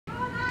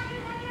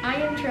I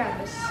am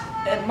Travis.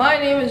 And my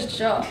name is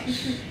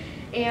Josh.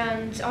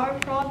 And our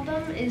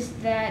problem is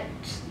that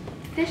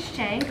fish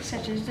tanks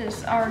such as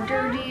this are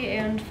dirty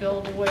and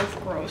filled with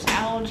gross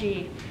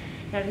algae.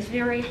 That is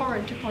very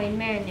hard to clean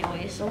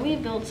manually, so we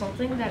built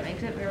something that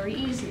makes it very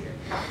easier.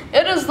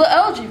 It is the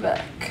algae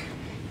vac.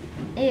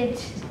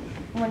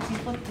 Once you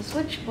flip the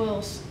switch,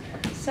 will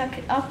suck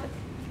up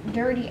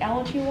dirty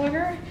algae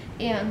water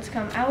and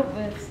come out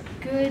with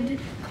good,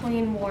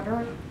 clean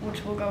water,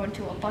 which will go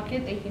into a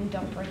bucket they can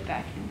dump right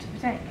back into the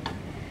tank.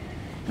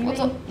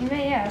 You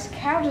may ask,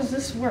 how does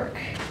this work?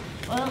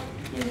 Well,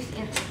 here's the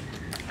answer.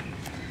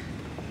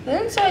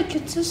 The inside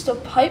consists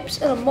of pipes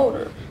and a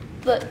motor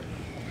that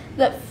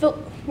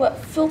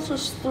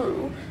filters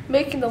through,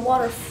 making the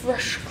water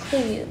fresh,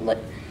 clean, like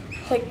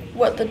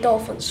what the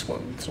dolphins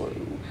swim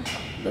through,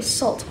 the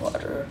salt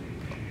water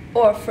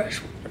or fresh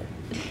water.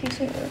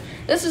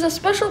 This is a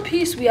special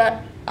piece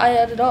I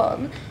added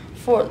on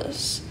for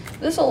this.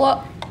 This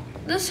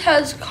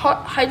has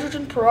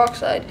hydrogen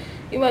peroxide.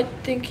 You might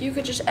think you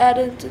could just add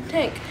it into the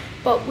tank,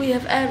 but we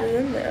have added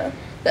in there.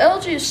 The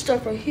algae is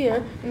stuck right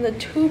here, and the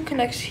tube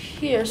connects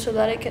here so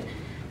that I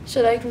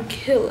can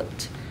kill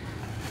it.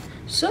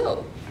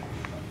 So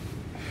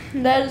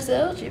that is the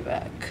algae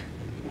vac.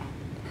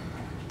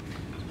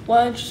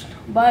 Why don't you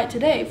buy it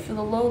today for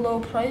the low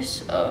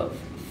price of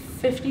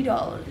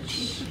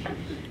 $50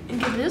 and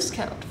get a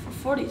discount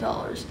for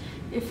 $40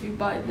 if you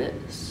buy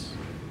this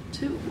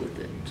too with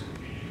it.